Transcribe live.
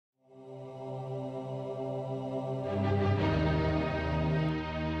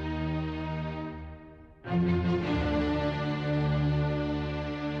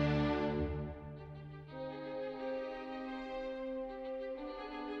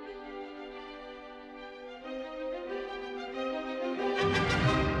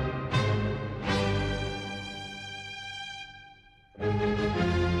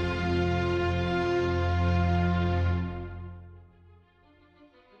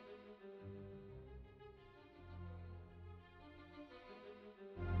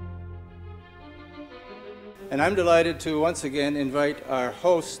And I'm delighted to once again invite our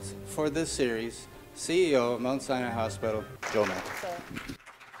host for this series, CEO of Mount Sinai Hospital, Joe Mack.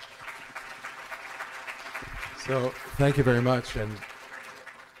 So thank you very much, and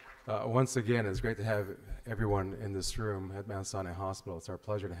once again, it's great to have everyone in this room at Mount Sinai Hospital. It's our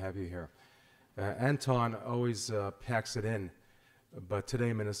pleasure to have you here. Anton always packs it in, but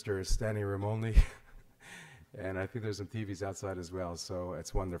today, Minister, is standing room only, and I think there's some TVs outside as well, so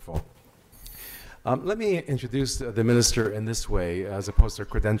it's wonderful. Let me introduce the Minister in this way, as opposed to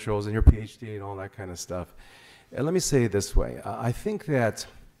credentials and your PhD and all that kind of stuff. And let me say it this way. I think that,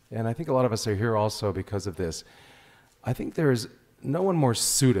 and I think a lot of us are here also because of this, I think there's no one more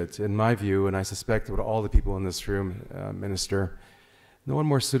suited, in my view, and I suspect with all the people in this room, Minister, no one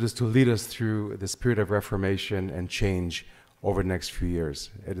more suited to lead us through this period of reformation and change over the next few years.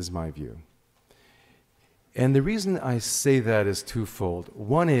 It is my view. And the reason I say that is twofold.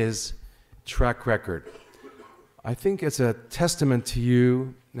 One is track record. I think it's a testament to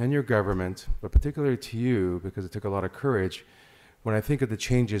you and your government, but particularly to you, because it took a lot of courage, when I think of the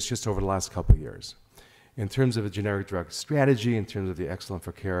changes just over the last couple of years. In terms of a generic drug strategy, in terms of the Excellent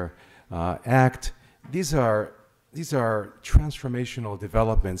for Care Act, these are transformational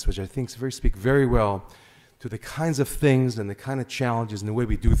developments which I think speak very well to the kinds of things and the kind of challenges and the way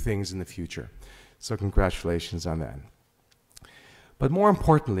we do things in the future. So congratulations on that. But more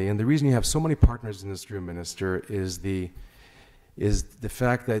importantly, and the reason you have so many partners in this room, Minister, is the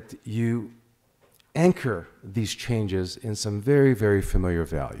fact that you anchor these changes in some very, very familiar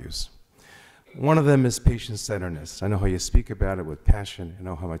values. One of them is patient-centeredness. I know how you speak about it with passion. I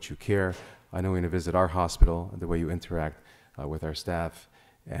know how much you care. I know when you visit our hospital and the way you interact with our staff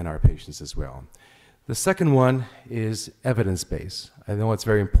and our patients as well. The second one is evidence-based. I know it's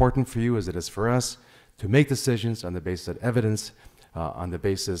very important for you, as it is for us, to make decisions on the basis of evidence, on the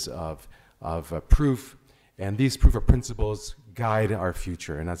basis of proof, and these proof of principles guide our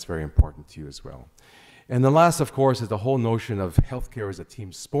future, and that's very important to you as well. And the last, of course, is the whole notion of healthcare as a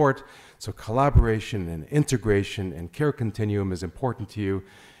team sport. So collaboration and integration and care continuum is important to you,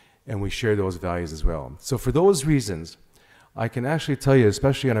 and we share those values as well. So for those reasons, I can actually tell you,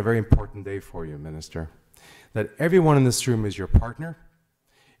 especially on a very important day for you, Minister, that everyone in this room is your partner,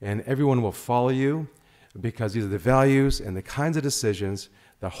 and everyone will follow you, because these are the values and the kinds of decisions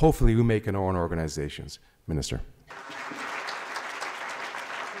that hopefully we make in our own organizations. Minister.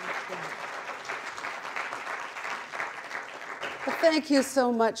 Well, thank you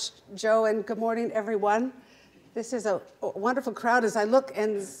so much, Joe, and good morning, everyone. This is a wonderful crowd as I look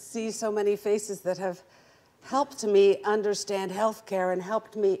and see so many faces that have helped me understand healthcare and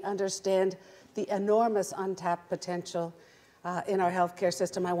helped me understand the enormous untapped potential in our healthcare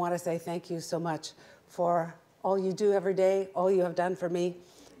system. I want to say thank you so much for all you do every day, all you have done for me,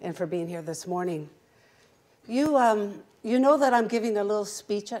 and for being here this morning. You know that I'm giving a little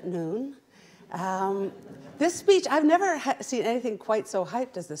speech at noon. This speech, I've never seen anything quite so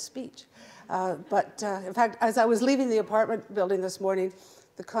hyped as this speech. In fact, as I was leaving the apartment building this morning,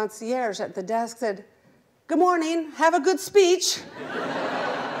 the concierge at the desk said, "Good morning, have a good speech."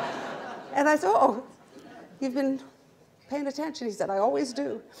 And I thought, oh, you've been paying attention. He said, "I always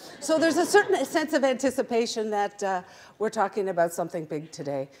do." So there's a certain sense of anticipation that we're talking about something big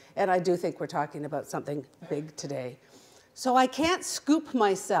today. And I do think we're talking about something big today. So I can't scoop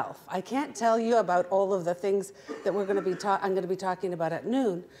myself. I can't tell you about all of the things that I'm going to be talking about at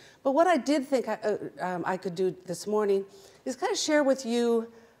noon. But what I did think I could do this morning is kind of share with you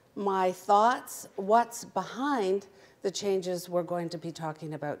my thoughts, what's behind the changes we're going to be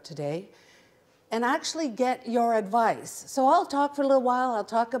talking about today, and actually get your advice. So I'll talk for a little while. I'll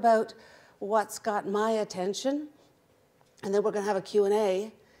talk about what's got my attention, and then we're going to have a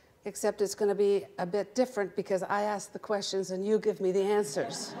Q&A, except it's going to be a bit different because I ask the questions and you give me the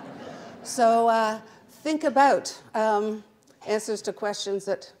answers. So think about answers to questions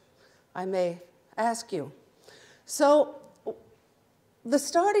that I may ask you. So the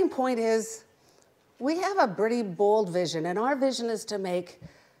starting point is we have a pretty bold vision, and our vision is to make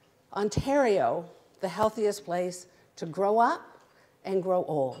Ontario the healthiest place to grow up and grow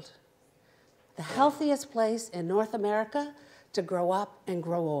old. The healthiest place in North America to grow up and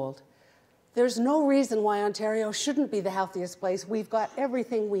grow old. There's no reason why Ontario shouldn't be the healthiest place. We've got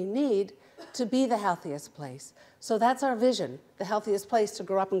everything we need to be the healthiest place. So that's our vision, the healthiest place to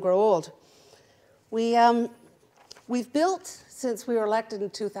grow up and grow old. We've built, since we were elected in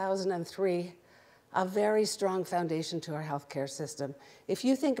 2003, a very strong foundation to our healthcare system. If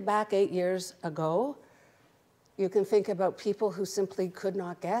you think back 8 years ago, you can think about people who simply could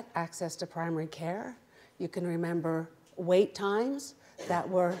not get access to primary care. You can remember wait times that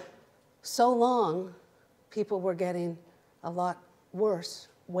were so long people were getting a lot worse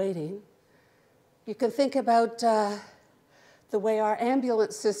waiting. You can think about the way our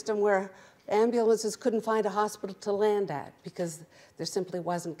ambulance system, where ambulances couldn't find a hospital to land at because there simply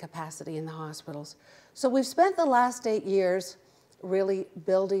wasn't capacity in the hospitals. So we've spent the last 8 years really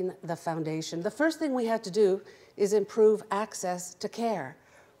building the foundation. The first thing we had to do is improve access to care.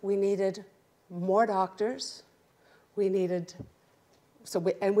 We needed more doctors. We needed,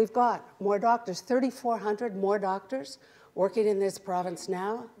 and we've got more doctors, 3,400 more doctors working in this province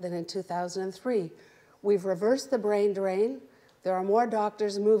now than in 2003. We've reversed the brain drain. There are more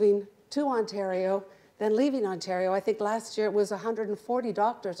doctors moving to Ontario than leaving Ontario. I think last year it was 140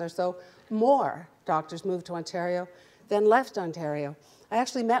 doctors or so more doctors moved to Ontario than left Ontario. I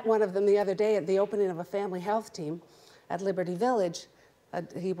actually met one of them the other day at the opening of a family health team at Liberty Village.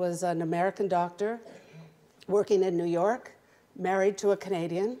 He was an American doctor working in New York, married to a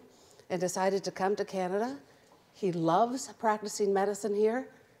Canadian, and decided to come to Canada. He loves practicing medicine here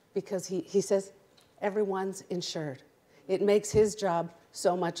because he says everyone's insured. It makes his job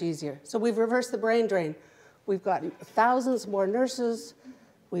so much easier. So we've reversed the brain drain. We've got thousands more nurses.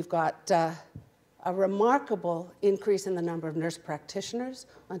 We've got a remarkable increase in the number of nurse practitioners.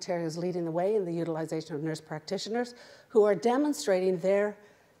 Ontario is leading the way in the utilization of nurse practitioners who are demonstrating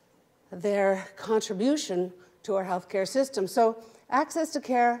their contribution to our healthcare system. So access to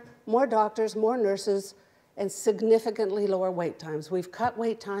care, more doctors, more nurses, and significantly lower wait times. We've cut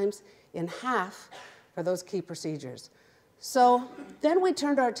wait times in half for those key procedures. So then we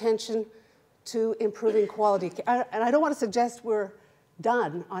turned our attention to improving quality. And I don't want to suggest we're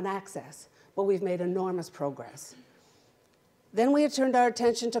done on access, but we've made enormous progress. Then we had turned our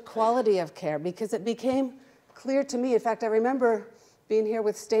attention to quality of care because it became clear to me. In fact, I remember being here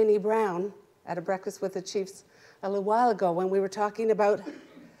with Staney Brown at a breakfast with the chiefs a little while ago when we were talking about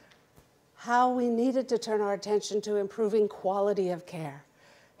how we needed to turn our attention to improving quality of care.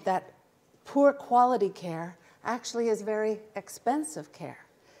 That poor quality care actually is very expensive care.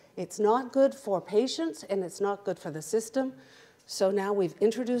 It's not good for patients and it's not good for the system. So now we've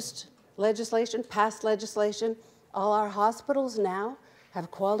introduced legislation, passed legislation. All our hospitals now have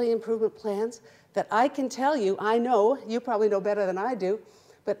quality improvement plans that I can tell you, I know, you probably know better than I do,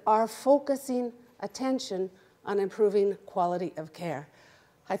 but are focusing attention on improving quality of care.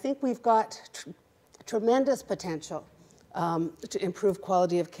 I think we've got tremendous potential to improve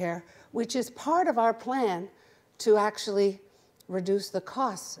quality of care, which is part of our plan to actually reduce the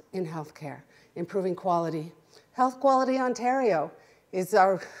costs in healthcare, improving quality. Health Quality Ontario is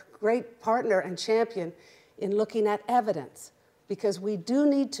our great partner and champion in looking at evidence, because we do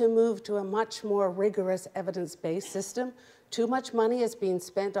need to move to a much more rigorous evidence-based system. Too much money is being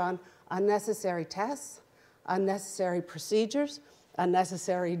spent on unnecessary tests, unnecessary procedures,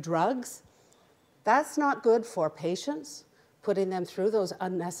 unnecessary drugs. That's not good for patients, putting them through those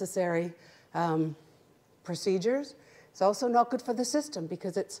unnecessary procedures. It's also not good for the system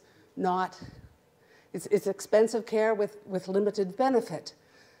because it's expensive care with limited benefit.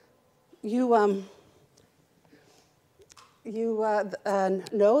 You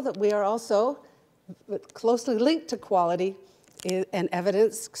know that we are also closely linked to quality and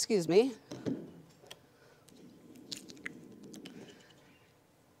evidence,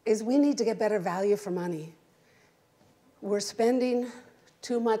 is we need to get better value for money. We're spending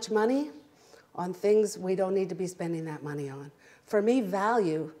too much money on things we don't need to be spending that money on. For me,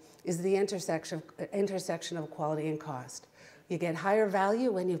 value is the intersection of quality and cost. You get higher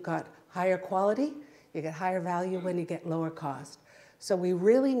value when you've got higher quality. You get higher value when you get lower cost. So we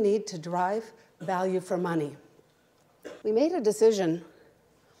really need to drive value for money. We made a decision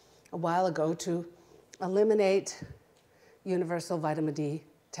a while ago to eliminate universal vitamin D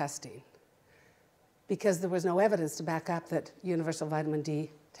testing because there was no evidence to back up that universal vitamin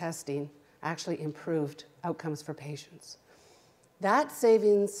D testing actually improved outcomes for patients. The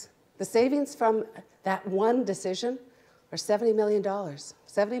savings from that one decision are $70 million.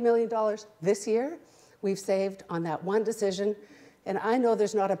 $70 million this year we've saved on that one decision, and I know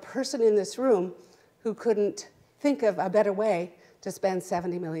there's not a person in this room who couldn't think of a better way to spend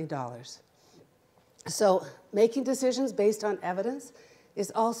 $70 million. So making decisions based on evidence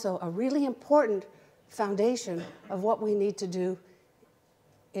is also a really important foundation of what we need to do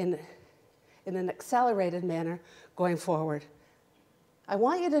in an accelerated manner going forward. I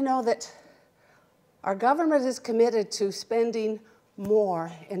want you to know that our government is committed to spending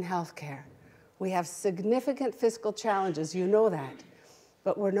more in healthcare. We have significant fiscal challenges, you know that,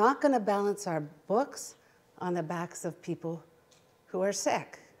 but we're not going to balance our books on the backs of people who are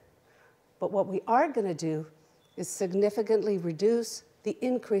sick. But what we are going to do is significantly reduce the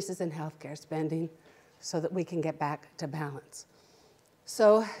increases in healthcare spending so that we can get back to balance.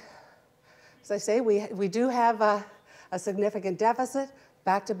 So, as I say, we do have a significant deficit.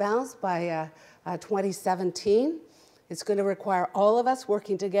 Back to balance by 2017. It's going to require all of us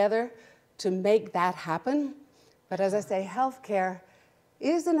working together to make that happen. But as I say, healthcare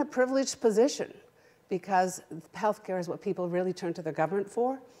is in a privileged position because healthcare is what people really turn to their government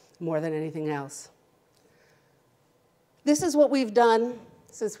for more than anything else. This is what we've done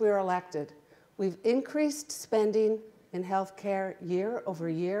since we were elected. We've increased spending in healthcare year over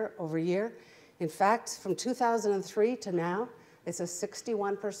year over year. In fact, from 2003 to now, it's a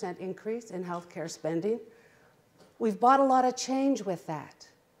 61% increase in healthcare spending. We've bought a lot of change with that.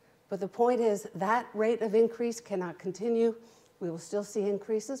 But the point is that rate of increase cannot continue. We will still see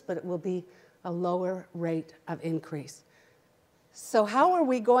increases, but it will be a lower rate of increase. So how are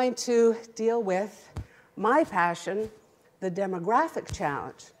we going to deal with my passion, the demographic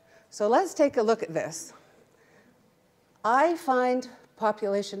challenge? So let's take a look at this. I find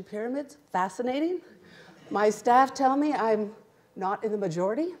population pyramids fascinating. My staff tell me I'm not in the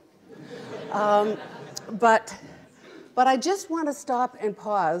majority. But I just want to stop and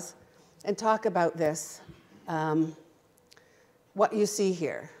pause and talk about this, what you see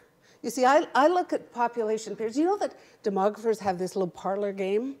here. You see, I look at population pyramids. You know that demographers have this little parlor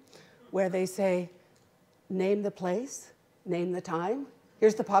game where they say, name the place, name the time.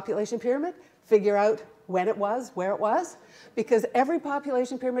 Here's the population pyramid. Figure out when it was, where it was. Because every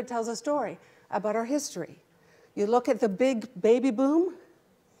population pyramid tells a story about our history. You look at the big baby boom.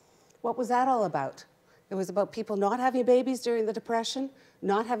 What was that all about? It was about people not having babies during the Depression,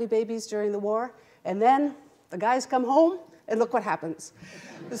 not having babies during the war, and then the guys come home, and look what happens.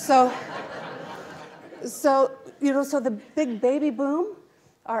 So the big baby boom,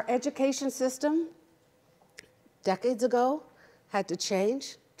 our education system, decades ago, had to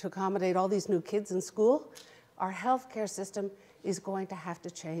change to accommodate all these new kids in school. Our healthcare system is going to have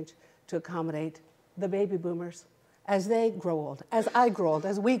to change to accommodate the baby boomers as they grow old, as I grow old,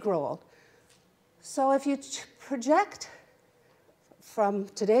 as we grow old. So if you project from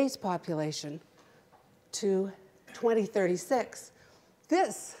today's population to 2036,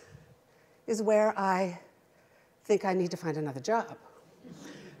 this is where I think I need to find another job.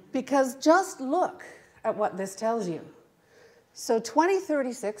 Because just look at what this tells you. So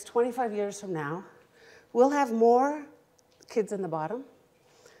 2036, 25 years from now, we'll have more kids in the bottom.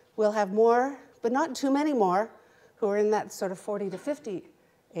 We'll have more, but not too many more, who are in that sort of 40 to 50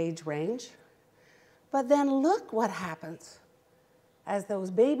 age range. But then look what happens as those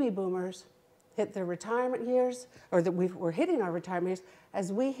baby boomers hit their retirement years, or that we're hitting our retirement years,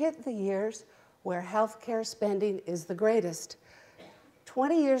 as we hit the years where healthcare spending is the greatest.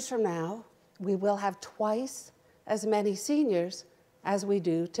 20 years from now, we will have twice as many seniors as we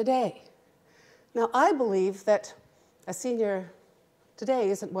do today. Now, I believe that a senior today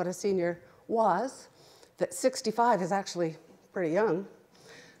isn't what a senior was, that 65 is actually pretty young.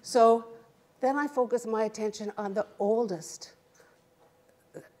 So then I focus my attention on the oldest,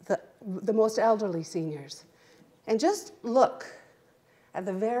 the most elderly seniors. And just look at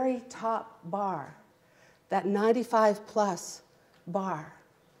the very top bar, that 95 plus bar.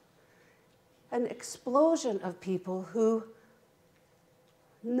 An explosion of people who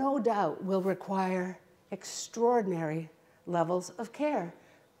no doubt will require extraordinary levels of care.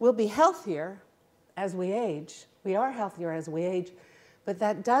 We'll be healthier as we age. We are healthier as we age, but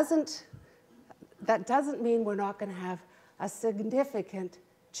that doesn't mean we're not going to have a significant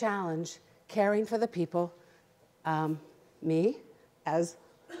challenge caring for the people, me, as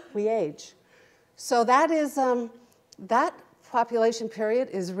we age. So that is, that population period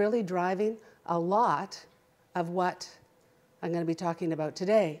is really driving a lot of what I'm going to be talking about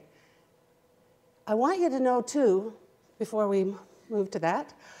today. I want you to know too, before we move to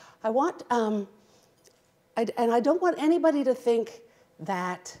that, I want, and I don't want anybody to think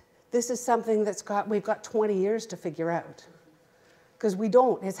that this is something we've got 20 years to figure out, because we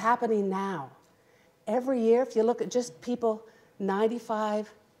don't. It's happening now. Every year, if you look at just people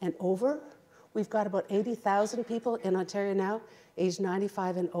 95 and over, we've got about 80,000 people in Ontario now, aged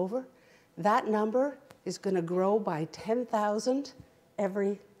 95 and over. That number is going to grow by 10,000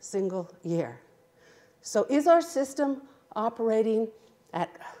 every single year. So is our system operating at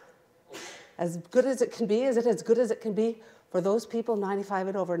as good as it can be? Is it as good as it can be for those people 95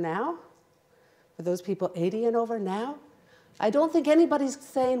 and over now? For those people 80 and over now? I don't think anybody's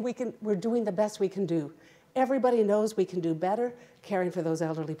saying we're doing the best we can do. Everybody knows we can do better caring for those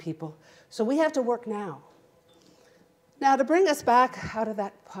elderly people. So we have to work now. Now, to bring us back out of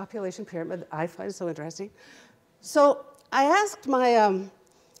that population pyramid, I find so interesting. So I asked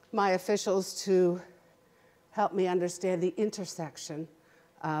my officials to help me understand the intersection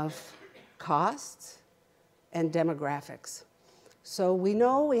of costs and demographics. So we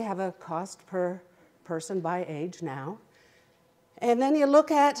know we have a cost per person by age now. And then you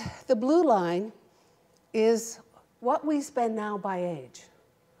look at the blue line is what we spend now by age.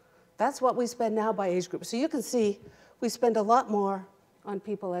 That's what we spend now by age group. So you can see we spend a lot more on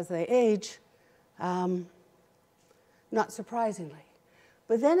people as they age, not surprisingly.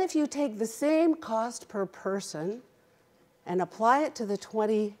 But then if you take the same cost per person and apply it to the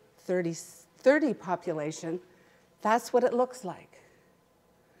 2030 population, that's what it looks like.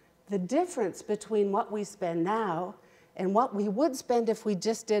 The difference between what we spend now and what we would spend if we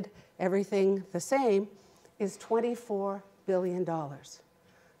just did everything the same is $24 billion.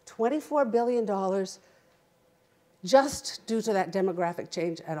 $24 billion just due to that demographic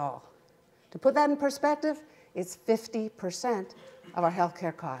change at all. To put that in perspective, it's 50% of our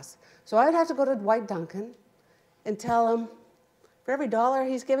healthcare costs. So I would have to go to Dwight Duncan and tell him, for every dollar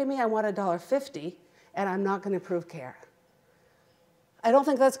he's giving me, I want $1.50, and I'm not going to improve care. I don't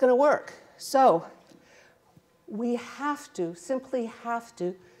think that's going to work. So we have to, simply have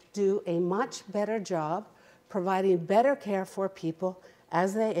to, do a much better job providing better care for people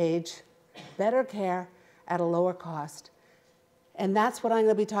as they age, better care at a lower cost. And that's what I'm going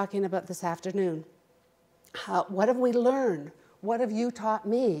to be talking about this afternoon. What have we learned? What have you taught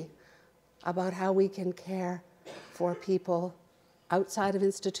me about how we can care for people outside of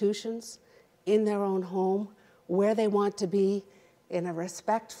institutions, in their own home, where they want to be, in a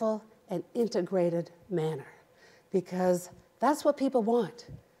respectful and integrated manner? Because that's what people want.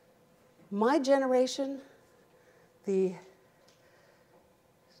 My generation, the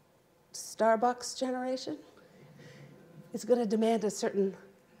Starbucks generation, is going to demand a certain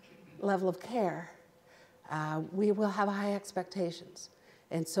level of care. We will have high expectations.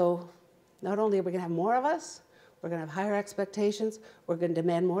 And so not only are we going to have more of us, we're going to have higher expectations, we're going to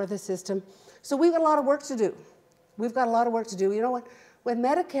demand more of the system. So we've got a lot of work to do. We've got a lot of work to do. You know, when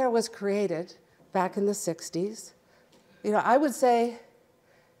Medicare was created back in the 60s, you know, I would say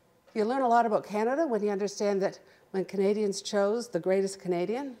you learn a lot about Canada when you understand that when Canadians chose the greatest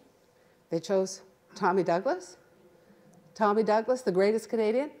Canadian, they chose Tommy Douglas. Tommy Douglas, the greatest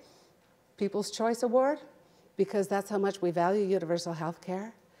Canadian, People's Choice Award, because that's how much we value universal health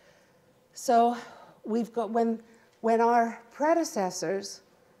care. So we've got, when our predecessors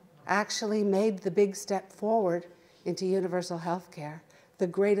actually made the big step forward into universal health care, the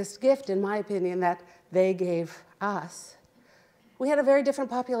greatest gift, in my opinion, that they gave us, we had a very different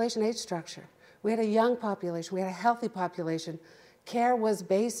population age structure. We had a young population, we had a healthy population. Care was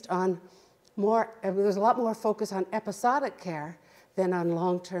based on there was a lot more focus on episodic care than on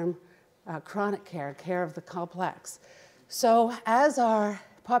long-term chronic care, care of the complex. So as our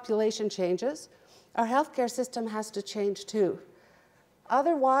population changes, our healthcare system has to change too.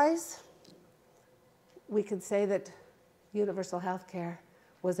 Otherwise, we could say that universal health care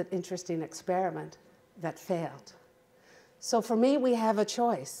was an interesting experiment that failed. So for me, we have a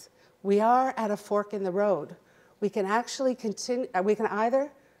choice. We are at a fork in the road. We can actually continue, we can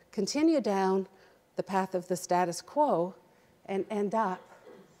either continue down the path of the status quo and end up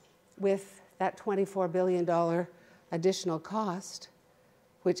with that $24 billion additional cost,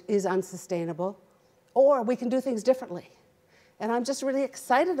 which is unsustainable, or we can do things differently. And I'm just really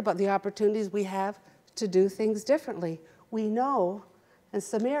excited about the opportunities we have to do things differently. We know, and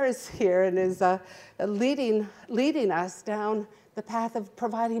Samir is here and is leading us down the path of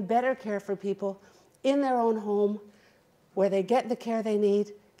providing better care for people in their own home, where they get the care they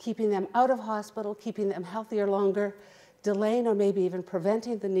need, keeping them out of hospital, keeping them healthier longer, delaying or maybe even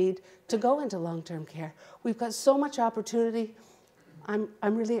preventing the need to go into long-term care. We've got so much opportunity. I'm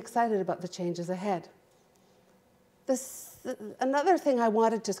really excited about the changes ahead. Another thing I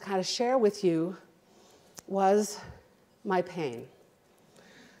wanted to kind of share with you was my pain.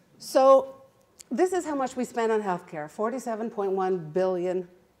 So this is how much we spend on healthcare, $47.1 billion.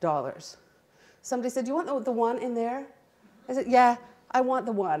 Somebody said, do you want the one in there? I said, yeah, I want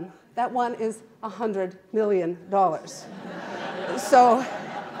the one. That one is $100 million. So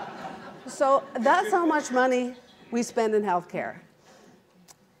that's how much money we spend in healthcare.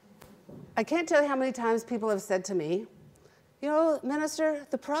 I can't tell you how many times people have said to me, you know, Minister,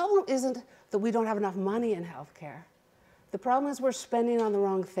 the problem isn't that we don't have enough money in healthcare. The problem is we're spending on the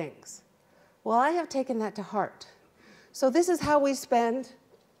wrong things. Well, I have taken that to heart. So this is how we spend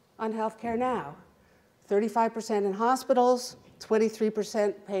on healthcare now. 35% in hospitals,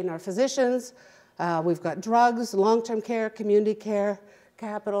 23% paying our physicians. We've got drugs, long-term care, community care,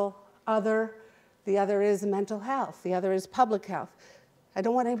 capital, other. The other is mental health. The other is public health. I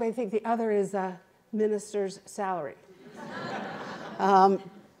don't want anybody to think the other is minister's salary.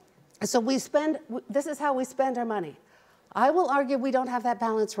 So this is how we spend our money. I will argue we don't have that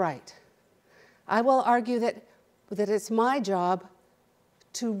balance right. I will argue that it's my job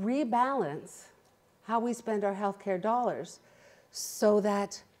to rebalance how we spend our healthcare dollars so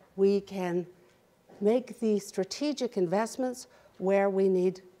that we can make the strategic investments where we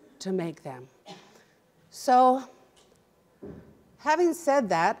need to make them. So, having said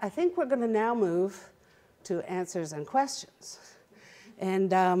that, I think we're going to now move to answers and questions.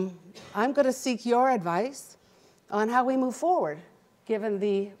 And I'm going to seek your advice on how we move forward, given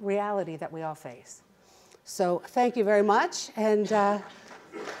the reality that we all face. So thank you very much. And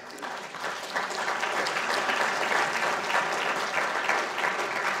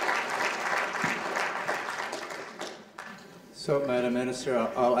So, Madam Minister,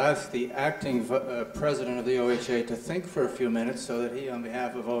 I'll ask the acting president of the OHA to think for a few minutes so that he, on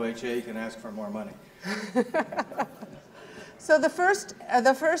behalf of OHA, can ask for more money. So the first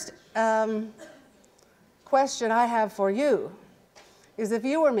question I have for you is, if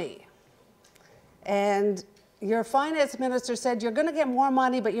you were me and your finance minister said you're going to get more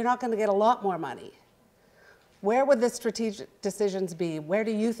money, but you're not going to get a lot more money, where would the strategic decisions be? Where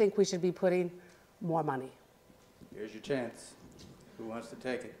do you think we should be putting more money? Here's your chance. Who wants to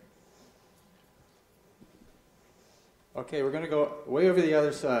take it? Okay, we're going to go way over the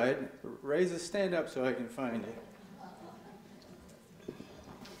other side. Raise a stand up so I can find you.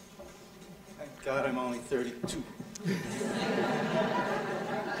 Thank God I'm only 32.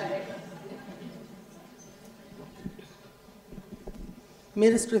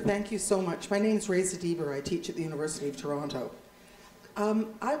 Minister, thank you so much. My name is Reza Deber. I teach at the University of Toronto.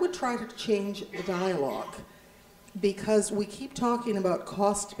 I would try to change the dialogue, because we keep talking about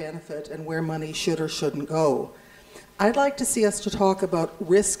cost benefit and where money should or shouldn't go. I'd like to see us to talk about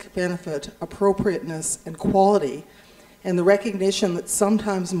risk benefit, appropriateness, and quality, and the recognition that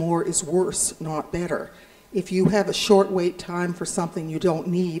sometimes more is worse, not better. If you have a short wait time for something you don't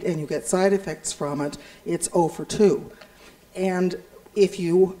need and you get side effects from it, it's 0 for 2. And if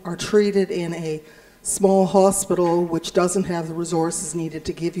you are treated in a small hospital which doesn't have the resources needed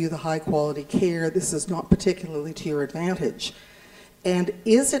to give you the high quality care, this is not particularly to your advantage. And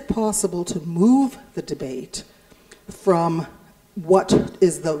is it possible to move the debate from what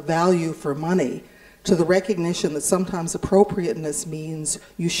is the value for money to the recognition that sometimes appropriateness means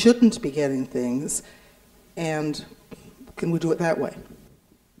you shouldn't be getting things, and can we do it that way?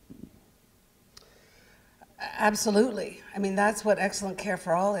 Absolutely. I mean, that's what Excellent Care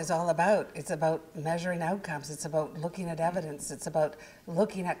for All is all about. It's about measuring outcomes. It's about looking at evidence. It's about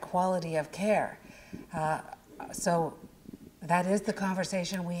looking at quality of care. So that is the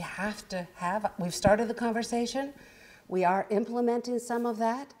conversation we have to have. We've started the conversation. We are implementing some of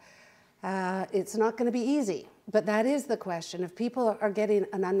that. It's not going to be easy, but that is the question. If people are getting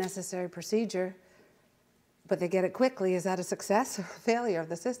an unnecessary procedure, but they get it quickly, is that a success or a failure of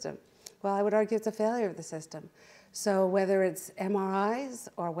the system? Well, I would argue it's a failure of the system. So whether it's MRIs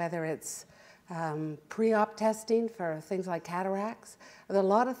or whether it's pre-op testing for things like cataracts, there are a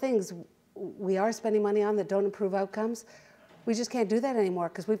lot of things we are spending money on that don't improve outcomes. We just can't do that anymore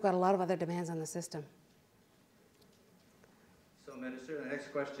because we've got a lot of other demands on the system. So, Minister, the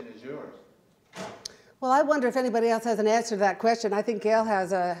next question is yours. Well, I wonder if anybody else has an answer to that question. I think Gail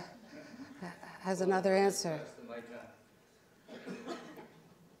has another answer.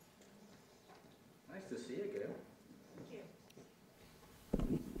 Nice to see you, Gail. Thank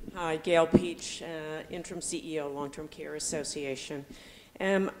you. Hi, Gail Peach, Interim CEO, Long-Term Care Association.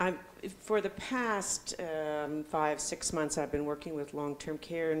 For the past 5-6 months, I've been working with long-term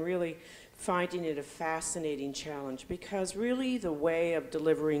care and really finding it a fascinating challenge, because really the way of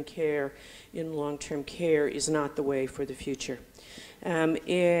delivering care in long-term care is not the way for the future.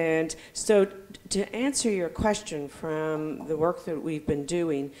 And so to answer your question from the work that we've been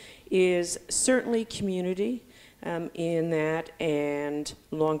doing is certainly community in that, and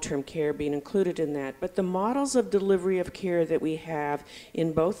long-term care being included in that. But the models of delivery of care that we have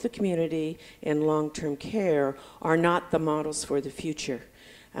in both the community and long-term care are not the models for the future.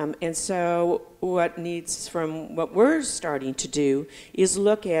 And so what we're starting to do is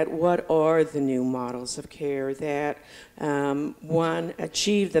look at what are the new models of care that, one,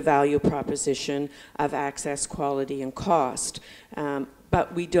 achieve the value proposition of access, quality, and cost,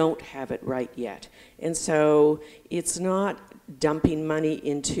 but we don't have it right yet. And so it's not dumping money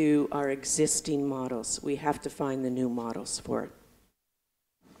into our existing models. We have to find the new models for it.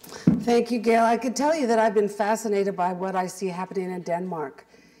 Thank you, Gail. I can tell you that I've been fascinated by what I see happening in Denmark.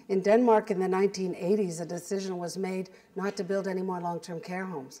 In Denmark in the 1980s, a decision was made not to build any more long-term care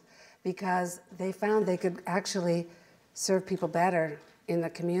homes. because they found they could actually serve people better in the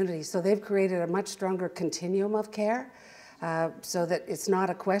community. So they've created a much stronger continuum of care so that it's not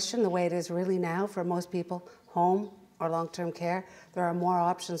a question the way it is really now for most people, home or long-term care. There are more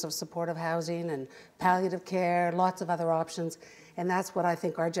options of supportive housing and palliative care, lots of other options, and that's what I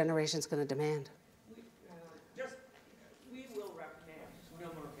think our generation is going to demand. We will recommend no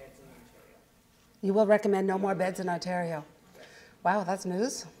more beds in Ontario. You will recommend no more beds in Ontario? Wow, that's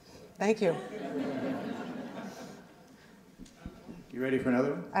news. Thank you. You ready for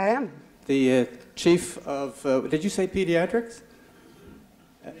another one? I am. The chief of, did you say pediatrics?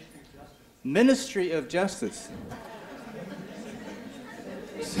 Ministry of Justice.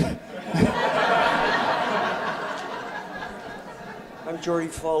 I'm Jordy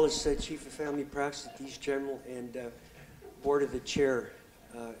Fallis, Chief of Family Practice at East General and Board of the Chair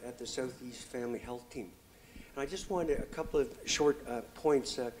at the Southeast Family Health Team. And I just wanted a couple of short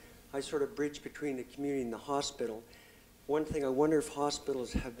points. I sort of bridge between the community and the hospital. One thing, I wonder if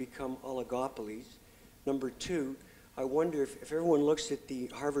hospitals have become oligopolies. Number two, I wonder if everyone looks at the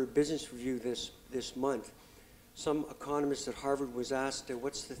Harvard Business Review this month, some economist at Harvard was asked,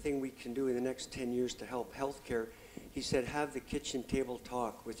 what's the thing we can do in the next 10 years to help healthcare? He said, have the kitchen table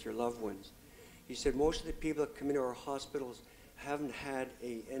talk with your loved ones. He said, most of the people that come into our hospitals haven't had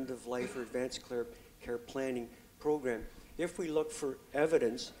an end-of-life or advanced care planning program. If we look for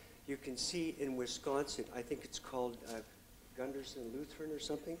evidence, you can see in Wisconsin, I think it's called Gunderson Lutheran or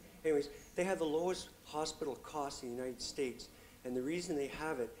something. Anyways, they have the lowest hospital costs in the United States, and the reason they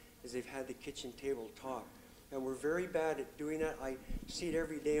have it is they've had the kitchen table talk. And we're very bad at doing that. I see it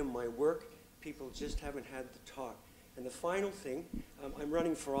every day in my work. People just haven't had the talk. And the final thing, I'm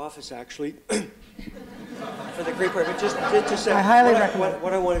running for office actually, for the great part, but just to say, I highly recommend.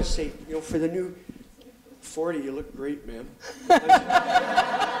 What I want to say, you know, for the new 40, you look great, ma'am.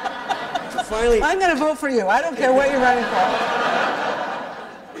 So finally, I'm going to vote for you. I don't care what you're running for.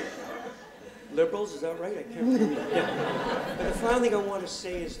 Liberals, is that right? I can't remember. Yeah. But the final thing I want to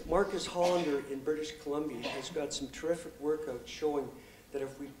say is Marcus Hollander in British Columbia has got some terrific work out showing that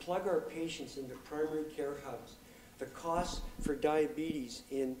if we plug our patients into primary care hubs, the cost for diabetes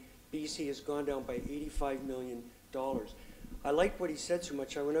in BC has gone down by $85 million. I liked what he said so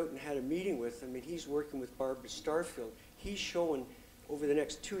much, I went out and had a meeting with him, and he's working with Barbara Starfield. He's showing, over the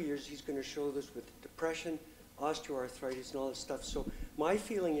next 2 years, he's going to show this with depression, osteoarthritis, and all that stuff. So my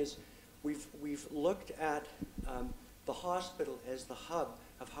feeling is we've looked at the hospital as the hub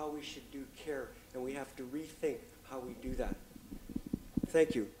of how we should do care, and we have to rethink how we do that.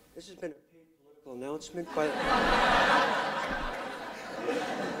 Thank you. This has been a paid political announcement, but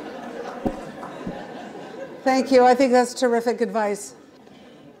Thank you. I think that's terrific advice.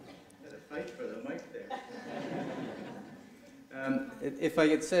 Fight for the mic there. If I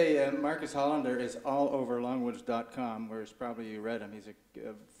could say, Marcus Hollander is all over longwoods.com, where probably you read him. He's a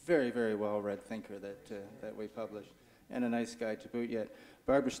very, very well-read thinker that we publish, and a nice guy to boot yet.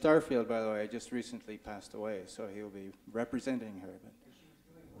 Barbara Starfield, by the way, just recently passed away, so he'll be representing her. But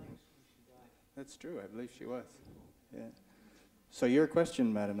that's true. I believe she was. Yeah. So your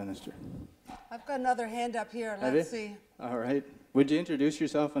question, Madam Minister. I've got another hand up here. Have Let's you? see. All right. Would you introduce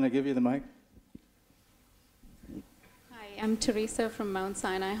yourself when I give you the mic? Hi, I'm Teresa from Mount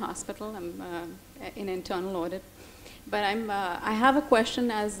Sinai Hospital. I'm in internal audit. But I have a question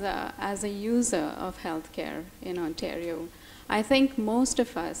as a user of healthcare in Ontario. I think most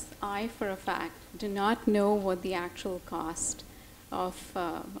of us, I for a fact, do not know what the actual cost of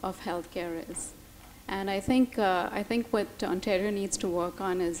healthcare is. And I think what Ontario needs to work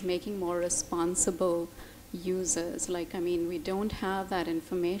on is making more responsible users. Like, I mean, we don't have that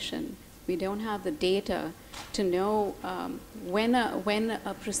information. We don't have the data to know when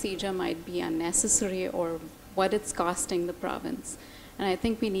a procedure might be unnecessary or what it's costing the province. And I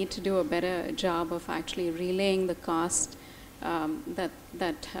think we need to do a better job of actually relaying the cost that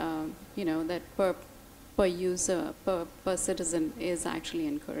per user, per citizen is actually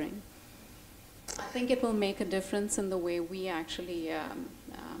incurring. I think it will make a difference in the way we actually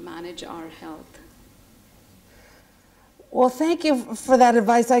manage our health. Well, thank you for that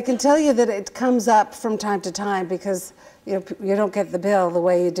advice. I can tell you that it comes up from time to time because you don't get the bill the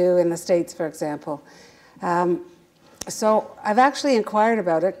way you do in the States, for example. So I've actually inquired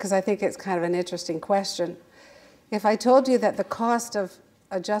about it because I think it's kind of an interesting question. If I told you that the cost of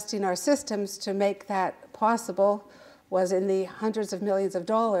adjusting our systems to make that possible was in the hundreds of millions of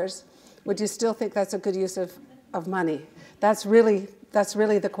dollars, would you still think that's a good use of money? That's really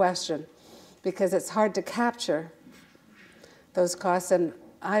the question, because it's hard to capture those costs, and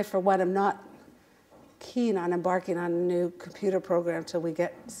I, for one, am not keen on embarking on a new computer program till we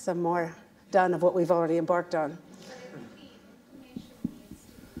get some more done of what we've already embarked on.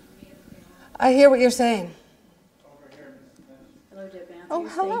 I hear what you're saying. Hello, Deb Matthews. Oh,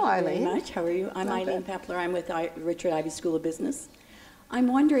 hello, Thank you Eileen. very much. How are you? I'm Not Eileen bad. Pepler. I'm with Richard Ivey School of Business. I'm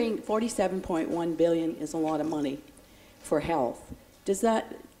wondering, $47.1 billion is a lot of money for health. Does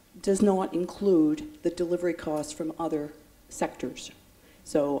not include the delivery costs from other sectors?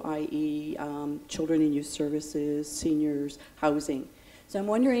 So, i.e., children and youth services, seniors, housing. So I'm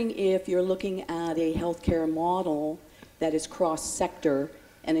wondering if you're looking at a healthcare model that is cross-sector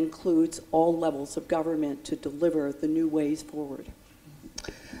and includes all levels of government to deliver the new ways forward.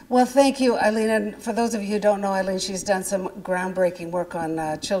 Well, thank you, Eileen. And for those of you who don't know Eileen, she's done some groundbreaking work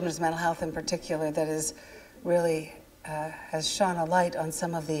on children's mental health in particular that is really has shone a light on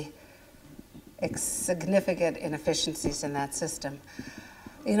some of the significant inefficiencies in that system.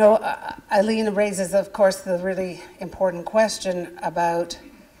 You know, Eileen raises, of course, the really important question about,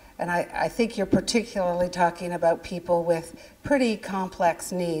 and I think you're particularly talking about people with pretty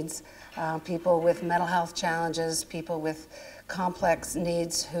complex needs, people with mental health challenges, people with complex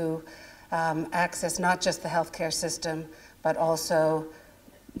needs who access not just the healthcare system, but also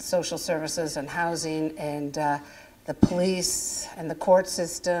social services and housing and the police and the court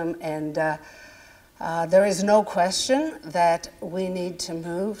system. And there is no question that we need to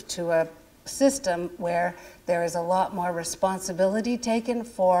move to a system where there is a lot more responsibility taken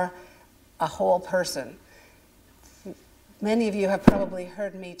for a whole person. Many of you have probably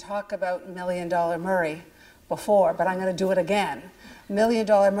heard me talk about $1 Million Murray before, but I'm going to do it again. $1 Million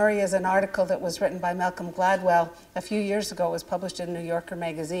Murray is an article that was written by Malcolm Gladwell a few years ago. It was published in New Yorker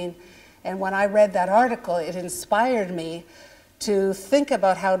magazine. And when I read that article, it inspired me to think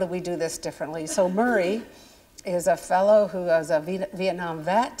about how do we do this differently. So Murray is a fellow who was a Vietnam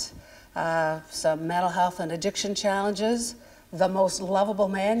vet, some mental health and addiction challenges, the most lovable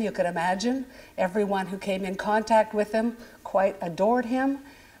man you could imagine. Everyone who came in contact with him quite adored him.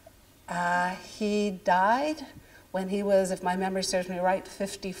 He died when he was, if my memory serves me right,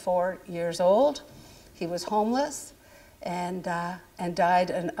 54 years old. He was homeless and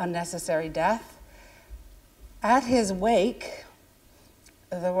died an unnecessary death. At his wake,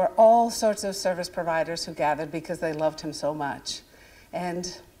 there were all sorts of service providers who gathered because they loved him so much.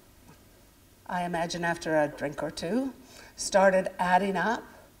 And I imagine after a drink or two, started adding up,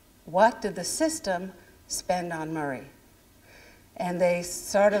 what did the system spend on Murray? And they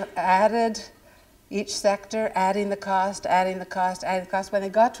sort of added each sector, adding the cost, adding the cost, adding the cost. When they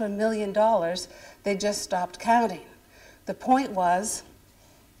got to $1 million, they just stopped counting. The point was,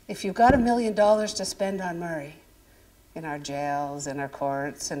 if you've got $1 million to spend on Murray, in our jails, in our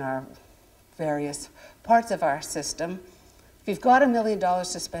courts, in our various parts of our system, if you've got $1 million to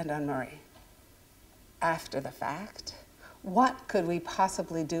spend on Murray, after the fact, what could we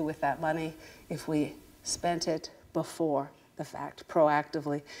possibly do with that money if we spent it before the fact,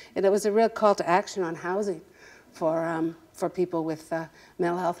 proactively? And it was a real call to action on housing for people with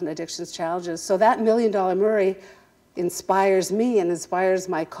mental health and addictions challenges. So that $1 Million Murray inspires me and inspires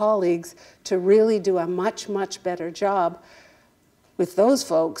my colleagues to really do a much, much better job with those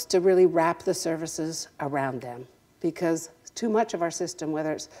folks to really wrap the services around them. Because too much of our system,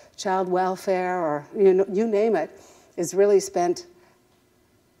 whether it's child welfare or you name it, is really spent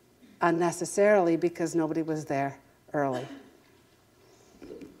unnecessarily because nobody was there early.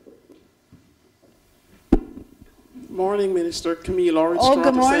 Morning, Minister. Camille Lawrence. Oh,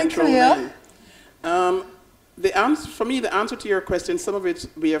 good morning, Camille. For me, the answer to your question, some of it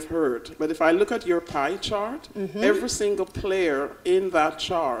we have heard. But if I look at your pie chart, every single player in that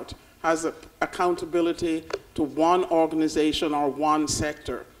chart has accountability to one organization or one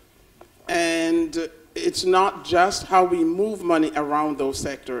sector. And it's not just how we move money around those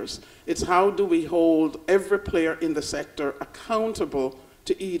sectors. It's how do we hold every player in the sector accountable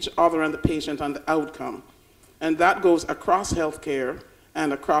to each other and the patient and the outcome. And that goes across healthcare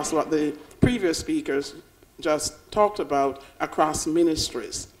and across what the previous speakers just talked about, across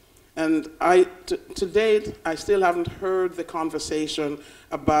ministries. And to date, I still haven't heard the conversation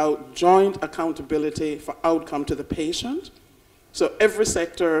about joint accountability for outcome to the patient. So every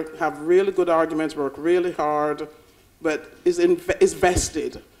sector have really good arguments, work really hard, but is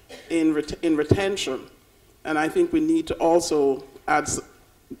vested in retention. And I think we need to also add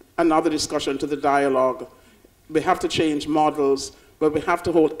another discussion to the dialogue. We have to change models, but we have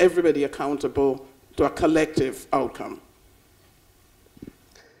to hold everybody accountable to a collective outcome.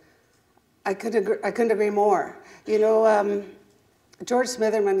 I couldn't agree more. You know, George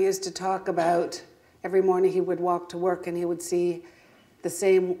Smitherman used to talk about every morning he would walk to work and he would see the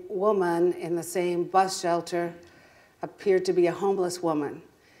same woman in the same bus shelter appeared to be a homeless woman.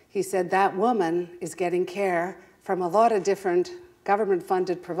 He said that woman is getting care from a lot of different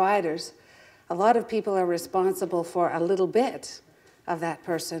government-funded providers. A lot of people are responsible for a little bit of that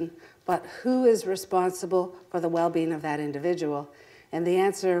person, but who is responsible for the well-being of that individual? And the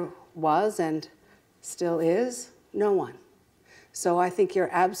answer was, and still is, no one. So I think you're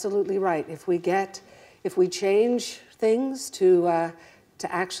absolutely right. If we change things to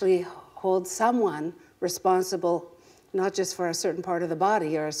actually hold someone responsible, not just for a certain part of the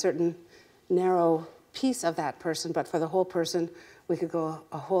body or a certain narrow piece of that person, but for the whole person, we could go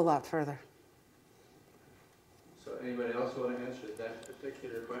a whole lot further. So anybody else want to answer that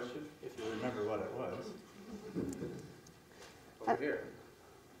particular question, if you remember what it was? Over here.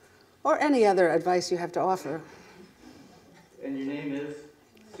 Or any other advice you have to offer. And your name is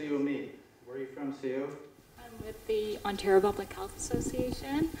Sue Me. Where are you from, Sue? I'm with the Ontario Public Health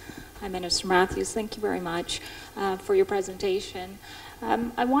Association. Hi, Minister Matthews. Thank you very much for your presentation.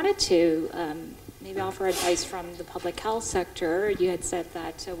 I wanted to maybe offer advice from the public health sector. You had said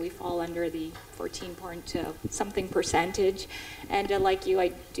that we fall under the 14 point something percentage. And like you,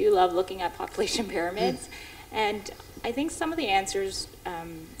 I do love looking at population pyramids. And I think some of the answers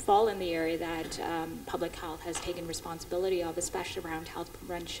fall in the area that public health has taken responsibility of, especially around health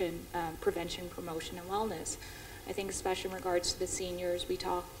prevention, promotion, and wellness. I think especially in regards to the seniors, we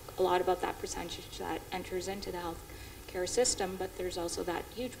talk a lot about that percentage that enters into the health care system, but there's also that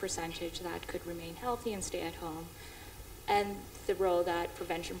huge percentage that could remain healthy and stay at home. And the role that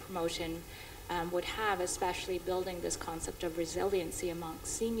prevention, promotion would have, especially building this concept of resiliency amongst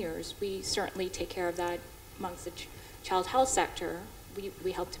seniors. We certainly take care of that amongst the child health sector.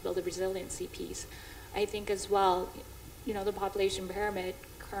 We help to build a resiliency piece. I think as well, you know, the population pyramid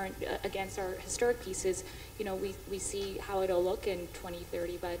current against our historic pieces, you know, we see how it'll look in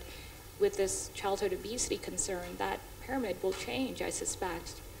 2030, but with this childhood obesity concern, that pyramid will change, I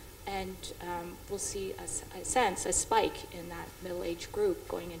suspect, and we'll see a spike in that middle-aged group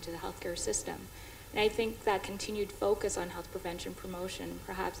going into the healthcare system. And I think that continued focus on health prevention promotion,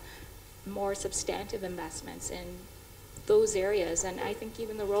 perhaps more substantive investments in those areas, and I think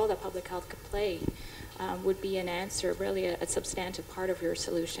even the role that public health could play would be an answer, really a substantive part of your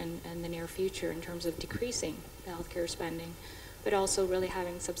solution in the near future in terms of decreasing the healthcare spending, but also really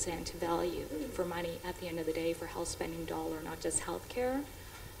having substantive value for money at the end of the day for health spending dollar, not just healthcare.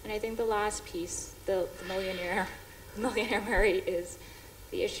 And I think the last piece, the millionaire Mary, is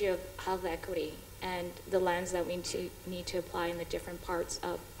the issue of health equity and the lens that we need to apply in the different parts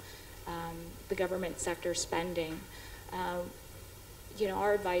of the government sector spending. You know,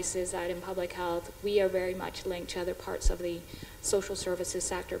 our advice is that in public health, we are very much linked to other parts of the social services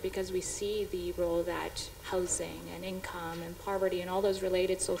sector because we see the role that housing and income and poverty and all those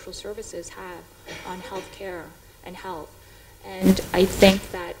related social services have on health care and health. And I think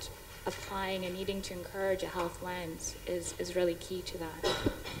that applying and needing to encourage a health lens is really key to that.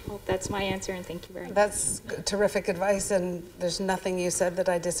 Well, that's my answer, and thank you very much. That's terrific advice, and there's nothing you said that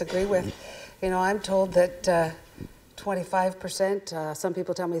I disagree with. You know, I'm told that 25%, some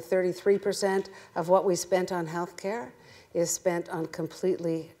people tell me 33% of what we spent on healthcare is spent on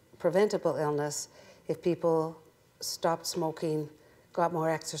completely preventable illness if people stopped smoking, got more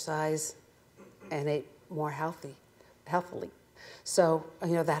exercise, and ate more healthily. So,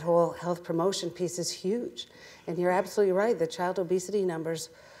 you know, that whole health promotion piece is huge. And you're absolutely right, the child obesity numbers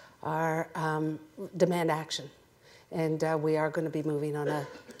are demand action. And we are going to be moving on a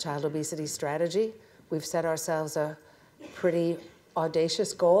child obesity strategy. We've set ourselves a pretty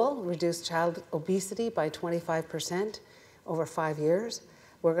audacious goal, reduce child obesity by 25% over 5 years.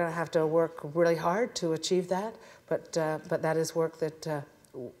 We're going to have to work really hard to achieve that, but that is work that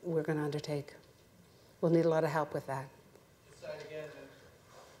we're going to undertake. We'll need a lot of help with that. Thank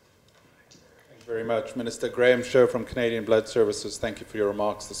you very much. Minister Graham Shaw from Canadian Blood Services, thank you for your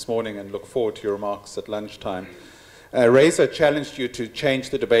remarks this morning and look forward to your remarks at lunchtime. Reza challenged you to change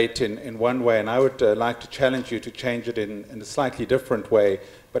the debate in one way, and I would like to challenge you to change it in a slightly different way,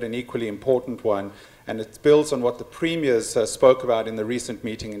 but an equally important one. And it builds on what the premiers spoke about in the recent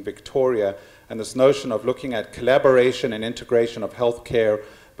meeting in Victoria, and this notion of looking at collaboration and integration of healthcare,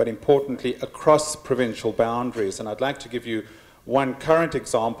 but importantly across provincial boundaries. And I'd like to give you one current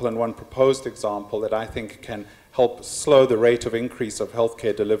example and one proposed example that I think can help slow the rate of increase of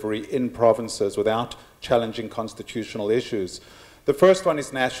healthcare delivery in provinces without challenging constitutional issues. The first one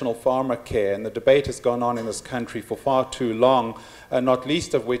is national pharmacare, and the debate has gone on in this country for far too long, not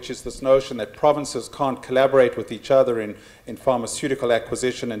least of which is this notion that provinces can't collaborate with each other in pharmaceutical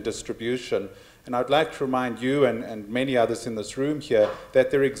acquisition and distribution. And I'd like to remind you and many others in this room here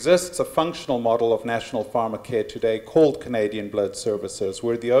that there exists a functional model of national pharmacare today called Canadian Blood Services.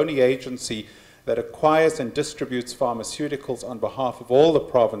 We're the only agency that acquires and distributes pharmaceuticals on behalf of all the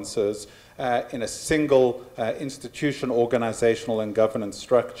provinces in a single institution, organizational, and governance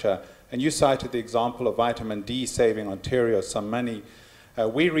structure. And you cited the example of vitamin D saving Ontario some money.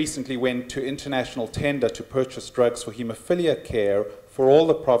 We recently went to international tender to purchase drugs for haemophilia care for all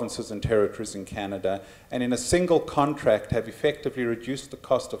the provinces and territories in Canada, and in a single contract have effectively reduced the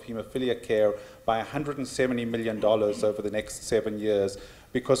cost of haemophilia care by $170 million over the next 7 years,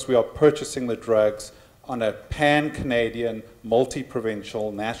 because we are purchasing the drugs on a pan-Canadian,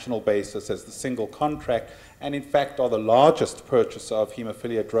 multi-provincial, national basis as the single contract, and in fact are the largest purchaser of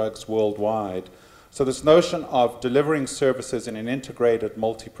haemophilia drugs worldwide. So this notion of delivering services in an integrated,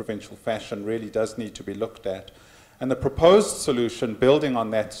 multi-provincial fashion really does need to be looked at. And the proposed solution, building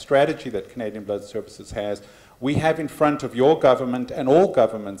on that strategy that Canadian Blood Services has, we have in front of your government and all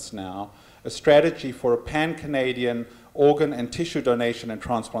governments now a strategy for a pan-Canadian organ and tissue donation and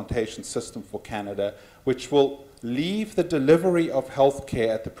transplantation system for Canada, which will leave the delivery of healthcare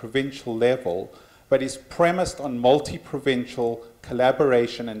at the provincial level, but is premised on multi-provincial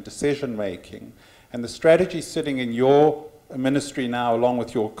collaboration and decision-making. And the strategy sitting in your ministry now, along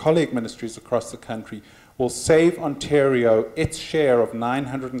with your colleague ministries across the country, will save Ontario its share of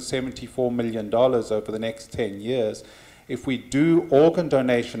 $974 million over the next 10 years if we do organ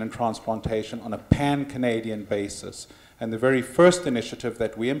donation and transplantation on a pan-Canadian basis. And the very first initiative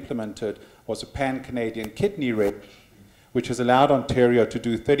that we implemented was a pan-Canadian kidney registry, which has allowed Ontario to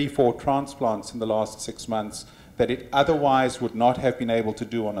do 34 transplants in the last 6 months that it otherwise would not have been able to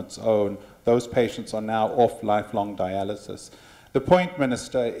do on its own. Those patients are now off lifelong dialysis. The point,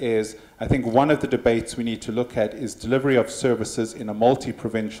 Minister, is I think one of the debates we need to look at is delivery of services in a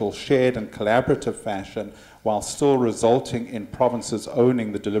multi-provincial, shared and collaborative fashion while still resulting in provinces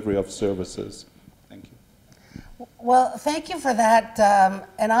owning the delivery of services. Thank you. Well, thank you for that.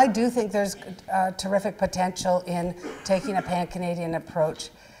 And I do think there's terrific potential in taking a pan-Canadian approach.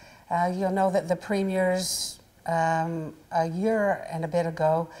 You'll know that the premiers a year and a bit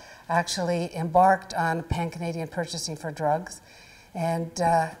ago actually embarked on pan-Canadian purchasing for drugs. And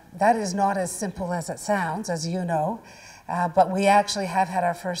that is not as simple as it sounds, as you know, but we actually have had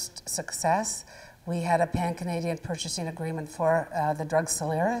our first success. We had a pan-Canadian purchasing agreement for the drug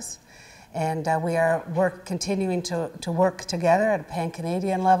Soliris, and we are continuing to work together at a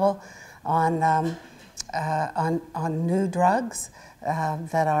pan-Canadian level on new drugs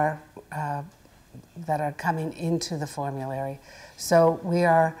that are coming into the formulary. So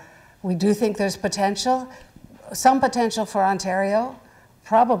we do think there's potential. Some potential for Ontario,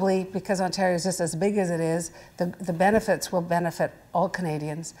 probably because Ontario is just as big as it is, the benefits will benefit all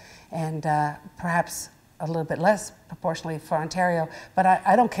Canadians, and perhaps a little bit less proportionally for Ontario, but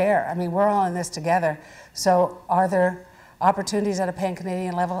I don't care. I mean, we're all in this together. So are there opportunities at a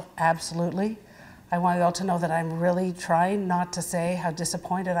pan-Canadian level? Absolutely. I want you all to know that I'm really trying not to say how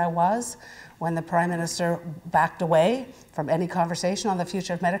disappointed I was when the Prime Minister backed away from any conversation on the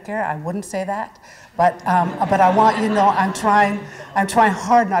future of Medicare. I wouldn't say that, but I want you to know I'm trying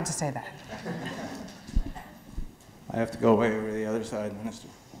hard not to say that. I have to go way over to the other side, Minister.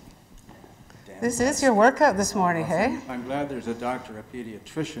 This is your workout this morning, hey? I'm glad there's a doctor, a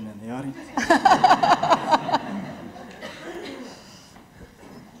pediatrician in the audience.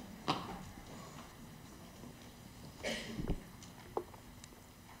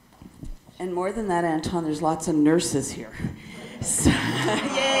 And more than that, Anton, there's lots of nurses here. So,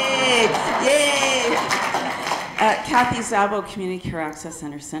 yay! Yay! Kathy Szabo, Community Care Access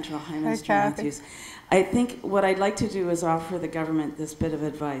Center, Central Highlands, Matthews. I think what I'd like to do is offer the government this bit of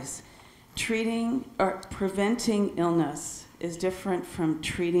advice. Treating or preventing illness is different from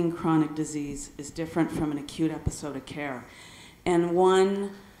treating chronic disease, is different from an acute episode of care. And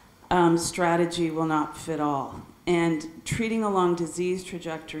one strategy will not fit all. And treating along disease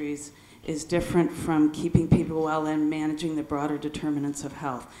trajectories is different from keeping people well and managing the broader determinants of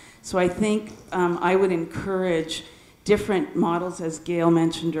health. So I think I would encourage different models, as Gail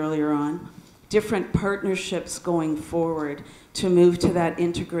mentioned earlier on, different partnerships going forward to move to that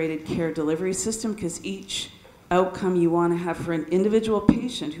integrated care delivery system, because each outcome you want to have for an individual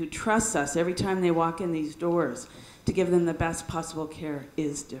patient who trusts us every time they walk in these doors to give them the best possible care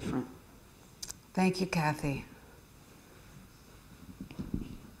is different. Thank you, Kathy.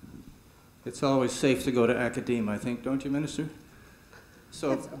 It's always safe to go to academia, I think, don't you, Minister?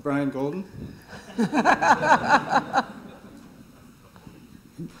 So, Brian Golden?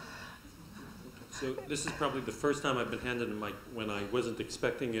 So this is probably the first time I've been handed a mic when I wasn't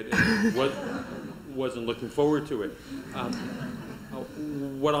expecting it and wasn't looking forward to it.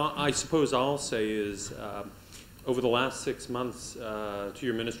 What I suppose I'll say is, over the last 6 months, to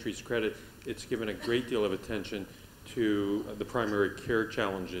your ministry's credit, it's given a great deal of attention to the primary care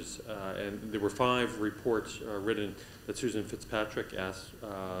challenges. And there were 5 reports written that Susan Fitzpatrick asked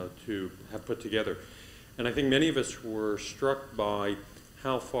to have put together. And I think many of us were struck by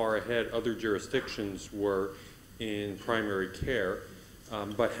how far ahead other jurisdictions were in primary care,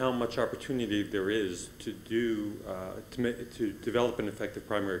 but how much opportunity there is to develop an effective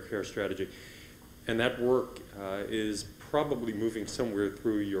primary care strategy. And that work is probably moving somewhere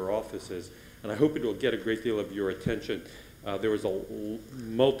through your offices, and I hope it will get a great deal of your attention. There was a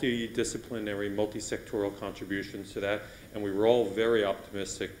multidisciplinary, multi-sectoral contributions to that, and we were all very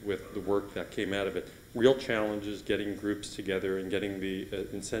optimistic with the work that came out of it. Real challenges getting groups together and getting the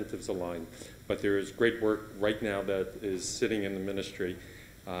incentives aligned. But there is great work right now that is sitting in the ministry,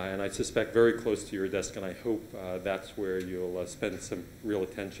 and I suspect very close to your desk, and I hope that's where you'll spend some real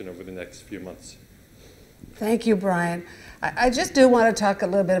attention over the next few months. Thank you, Brian. I just do want to talk a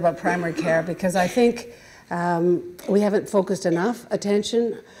little bit about primary care, because I think we haven't focused enough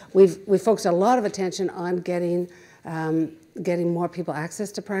attention. We've focused a lot of attention on getting more people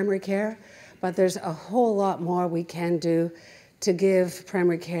access to primary care, but there's a whole lot more we can do to give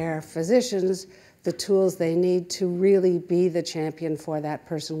primary care physicians the tools they need to really be the champion for that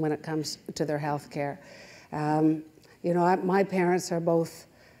person when it comes to their health care. You know, my parents are both,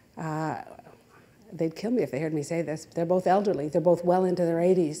 they'd kill me if they heard me say this, they're both elderly. They're both well into their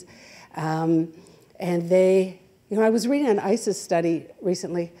 80s. And they, you know, I was reading an ISIS study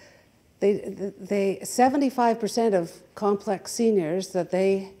recently. 75% of complex seniors that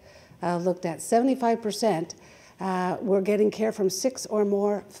they looked at, 75% were getting care from 6 or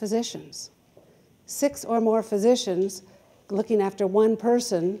more physicians. 6 or more physicians looking after one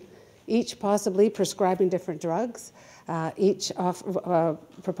person, each possibly prescribing different drugs, each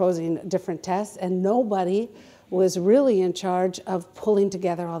proposing different tests, and nobody was really in charge of pulling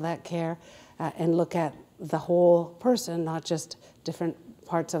together all that care and look at the whole person, not just different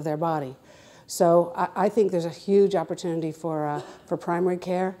parts of their body. So I think there's a huge opportunity for primary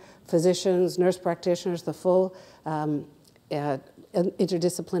care, physicians, nurse practitioners, the full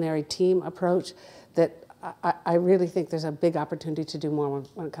interdisciplinary team approach, that I really think there's a big opportunity to do more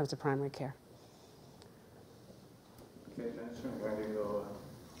when it comes to primary care. Okay, next I'm going to go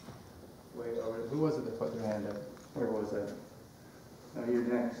way over. Who was it that put their hand up? Where was that? No, you're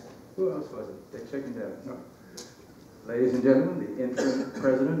next. Who else was it? They chickened out. No. Ladies and gentlemen, the interim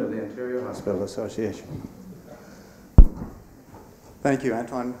president of the Ontario Hospital Association. Thank you,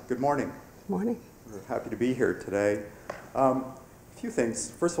 Anton. Good morning. Morning. We're happy to be here today. A few things.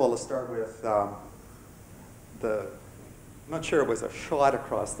 First of all, let's start with I'm not sure it was a shot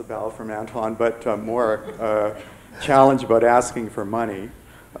across the bow from Anton, but more challenge about asking for money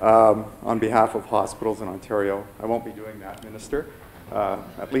on behalf of hospitals in Ontario. I won't be doing that, Minister.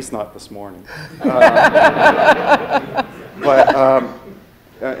 At least not this morning.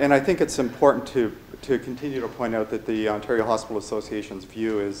 And I think it's important to continue to point out that the Ontario Hospital Association's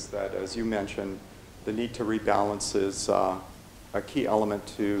view is that, as you mentioned, the need to rebalance is a key element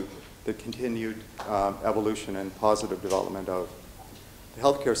to the continued evolution and positive development of the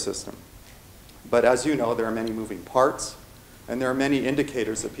healthcare system. But as you know, there are many moving parts, and there are many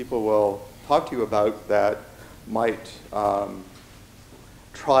indicators that people will talk to you about that might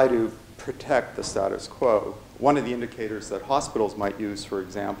try to protect the status quo. One of the indicators that hospitals might use, for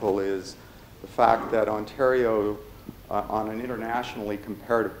example, is the fact that Ontario, on an internationally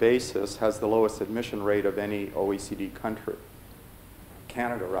comparative basis, has the lowest admission rate of any OECD country.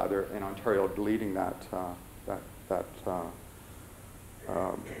 Canada, rather, and Ontario leading that,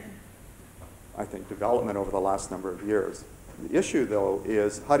 I think, development over the last number of years. The issue, though,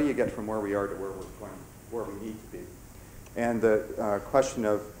 is how do you get from where we are to where we need to be? And the question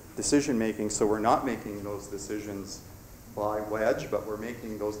of decision making, so we're not making those decisions by wedge, but we're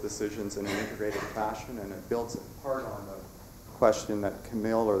making those decisions in an integrated fashion, and it builds apart on the question that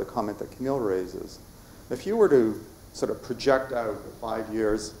Camille, or the comment that Camille raises. If you were to sort of project out 5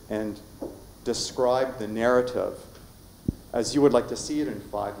 years and describe the narrative as you would like to see it in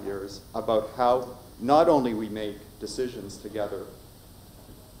 5 years about how not only we make decisions together,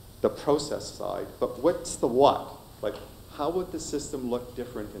 the process side, but what's the what? Like, how would the system look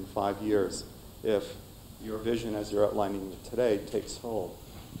different in 5 years if your vision, as you're outlining it today, takes hold?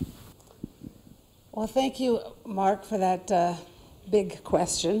 Well, thank you, Mark, for that big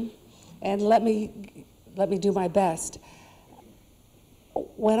question. And let me do my best.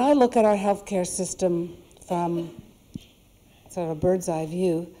 when I look at our healthcare system from sort of a bird's eye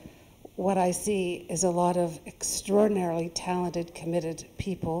view, what I see is a lot of extraordinarily talented, committed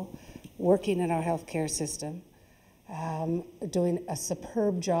people working in our healthcare system, doing a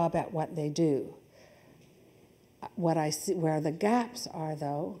superb job at what they do. What I see, where the gaps are,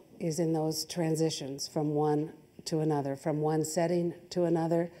 though, is in those transitions from one to another, from one setting to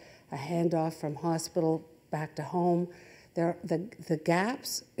another, a handoff from hospital back to home. The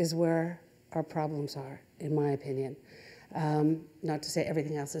gaps is where our problems are, in my opinion. Not to say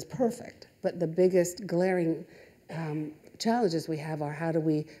everything else is perfect, but the biggest glaring challenges we have are how do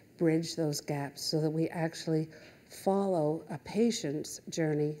we bridge those gaps so that we actually follow a patient's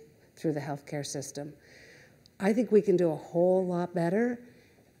journey through the healthcare system. I think we can do a whole lot better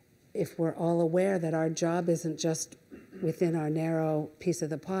if we're all aware that our job isn't just within our narrow piece of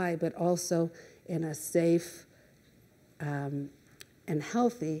the pie, but also in a safe and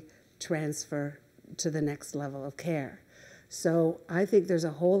healthy transfer to the next level of care. So I think there's a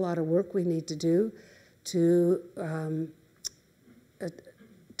whole lot of work we need to do to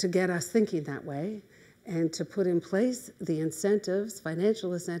get us thinking that way and to put in place the incentives,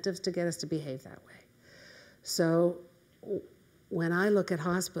 financial incentives, to get us to behave that way. So when I look at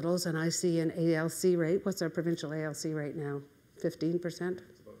hospitals and I see an ALC rate, what's our provincial ALC rate now? 15%?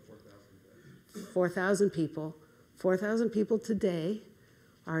 It's about 4,000. 4,000 people. 4,000 people today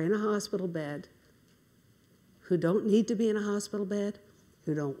are in a hospital bed who don't need to be in a hospital bed,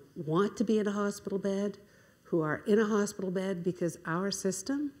 who don't want to be in a hospital bed, who are in a hospital bed because our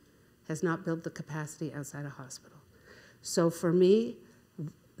system has not built the capacity outside a hospital. So for me,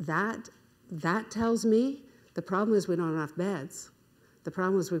 that tells me the problem is we don't have enough beds. The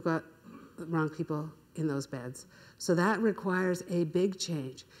problem is we've got the wrong people in those beds. So that requires a big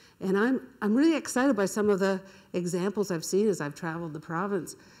change. And I'm really excited by some of the examples I've seen as I've traveled the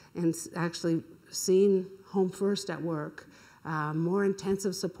province and actually seen home first at work, more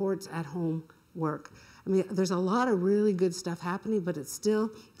intensive supports at home work. I mean, there's a lot of really good stuff happening, but it's still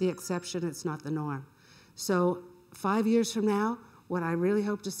the exception, it's not the norm. So 5 years from now, what I really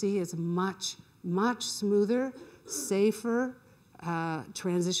hope to see is much smoother, safer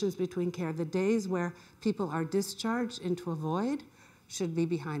transitions between care. The days where people are discharged into a void should be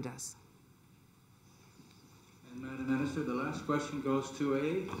behind us. And Madam Minister, the last question goes to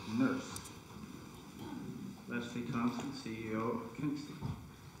a nurse. Leslie Thompson, CEO of Kingston.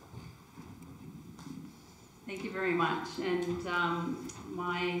 Thank you very much. And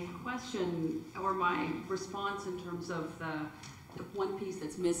my question, or my response in terms of the one piece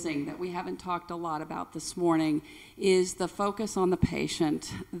that's missing that we haven't talked a lot about this morning is the focus on the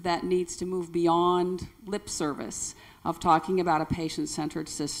patient that needs to move beyond lip service of talking about a patient-centered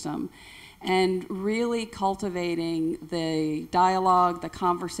system and really cultivating the dialogue, the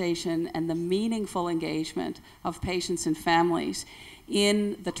conversation, and the meaningful engagement of patients and families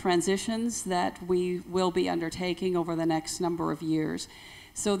in the transitions that we will be undertaking over the next number of years,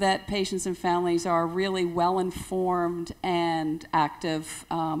 so that patients and families are really well-informed and active,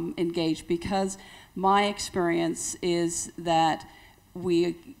 engaged, because my experience is that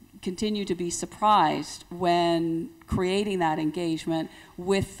we continue to be surprised when creating that engagement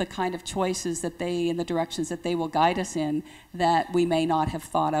with the kind of choices that they, in the directions that they will guide us in, that we may not have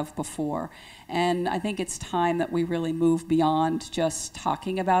thought of before. And I think it's time that we really move beyond just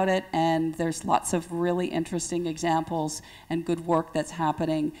talking about it, and there's lots of really interesting examples and good work that's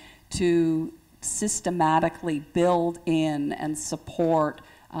happening to systematically build in and support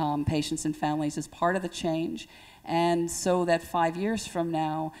patients and families as part of the change. And so that 5 years from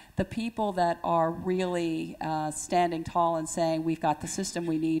now, the people that are really standing tall and saying we've got the system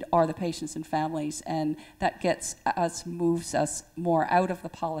we need are the patients and families, and that gets us, moves us more out of the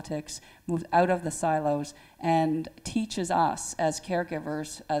politics, moves out of the silos, and teaches us as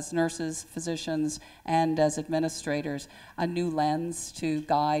caregivers, as nurses, physicians, and as administrators, a new lens to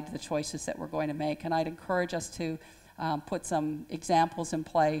guide the choices that we're going to make. And I'd encourage us to put some examples in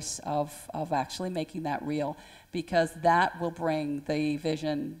place of actually making that real, because that will bring the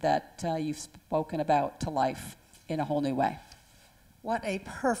vision that you've spoken about to life in a whole new way. What a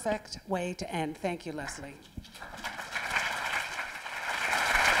perfect way to end. Thank you, Leslie.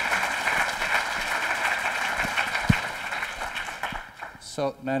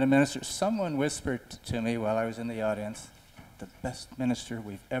 So, Madam Minister, someone whispered to me while I was in the audience, the best minister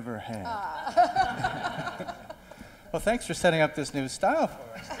we've ever had. Well, thanks for setting up this new style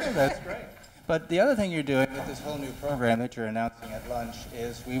for us. That's great. But the other thing you're doing with this whole new program that you're announcing at lunch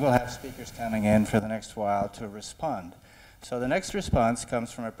is we will have speakers coming in for the next while to respond. So the next response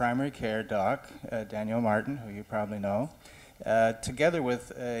comes from a primary care doc, Daniel Martin, who you probably know, together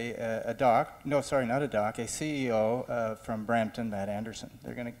with a CEO from Brampton, Matt Anderson.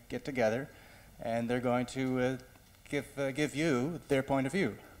 They're going to get together, and they're going to give you their point of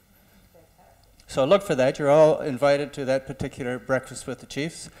view. So look for that. You're all invited to that particular breakfast with the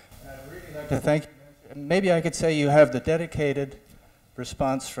chiefs. I'd really like to thank you. Maybe I could say you have the dedicated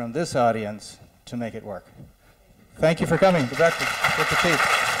response from this audience to make it work. Thank you for coming to breakfast with the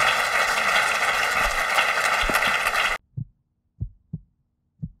chiefs.